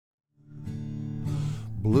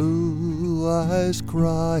Blue eyes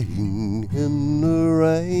crying in the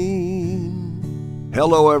rain.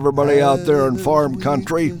 Hello, everybody out there in farm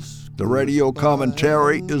country. The radio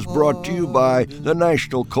commentary is brought to you by the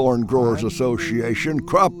National Corn Growers Association,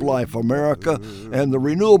 Crop Life America, and the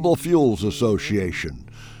Renewable Fuels Association.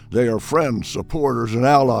 They are friends, supporters, and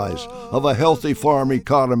allies of a healthy farm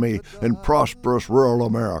economy in prosperous rural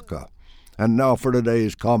America. And now for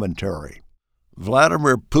today's commentary.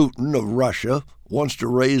 Vladimir Putin of Russia wants to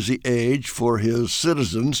raise the age for his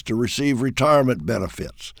citizens to receive retirement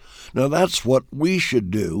benefits. Now, that's what we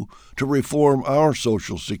should do to reform our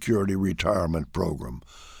Social Security retirement program.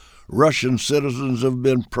 Russian citizens have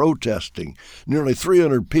been protesting. Nearly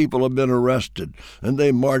 300 people have been arrested, and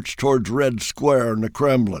they marched towards Red Square in the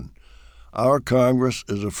Kremlin. Our Congress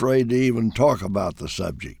is afraid to even talk about the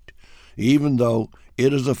subject, even though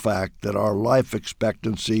it is a fact that our life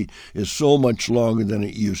expectancy is so much longer than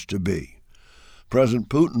it used to be. President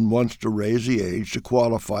Putin wants to raise the age to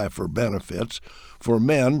qualify for benefits for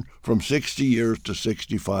men from 60 years to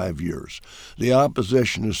 65 years. The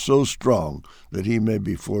opposition is so strong that he may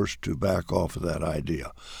be forced to back off of that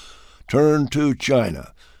idea. Turn to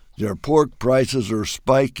China. Their pork prices are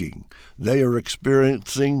spiking. They are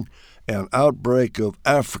experiencing an outbreak of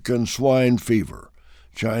African swine fever.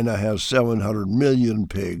 China has 700 million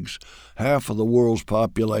pigs, half of the world's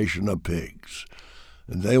population of pigs.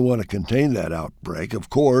 And they want to contain that outbreak. Of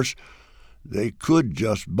course, they could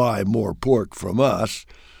just buy more pork from us.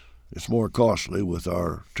 It's more costly with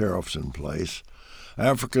our tariffs in place.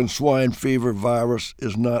 African swine fever virus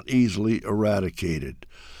is not easily eradicated.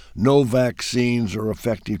 No vaccines or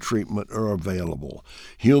effective treatment are available.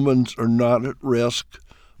 Humans are not at risk,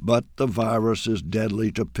 but the virus is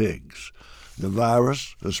deadly to pigs. The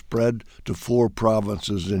virus has spread to 4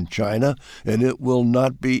 provinces in China, and it will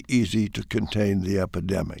not be easy to contain the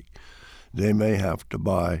epidemic. They may have to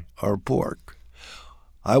buy our pork.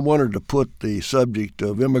 I wanted to put the subject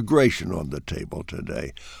of immigration on the table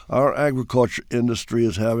today. Our agriculture industry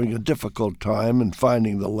is having a difficult time in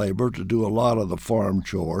finding the labor to do a lot of the farm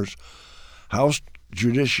chores. House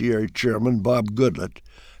Judiciary Chairman Bob Goodlatte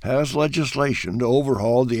has legislation to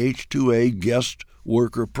overhaul the H-2A guest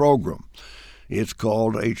worker program. It's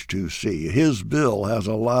called H-2C. His bill has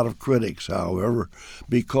a lot of critics, however,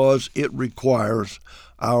 because it requires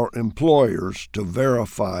our employers to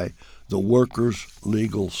verify the worker's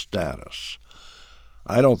legal status.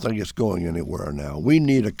 I don't think it's going anywhere now. We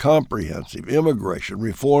need a comprehensive immigration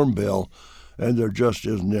reform bill, and there just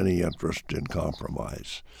isn't any interest in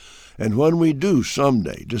compromise. And when we do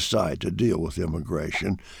someday decide to deal with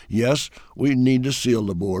immigration, yes, we need to seal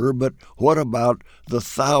the border, but what about the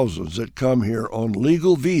thousands that come here on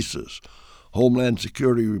legal visas? Homeland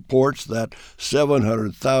Security reports that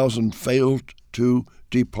 700,000 failed to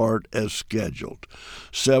depart as scheduled.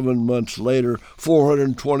 7 months later,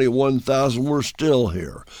 421,000 were still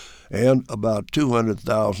here, and about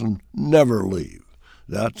 200,000 never leave.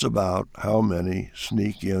 That's about how many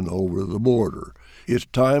sneak in over the border. It's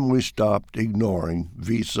time we stopped ignoring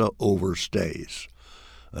visa overstays.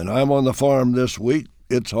 And I'm on the farm this week.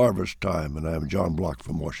 It's harvest time, and I'm John Block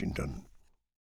from Washington.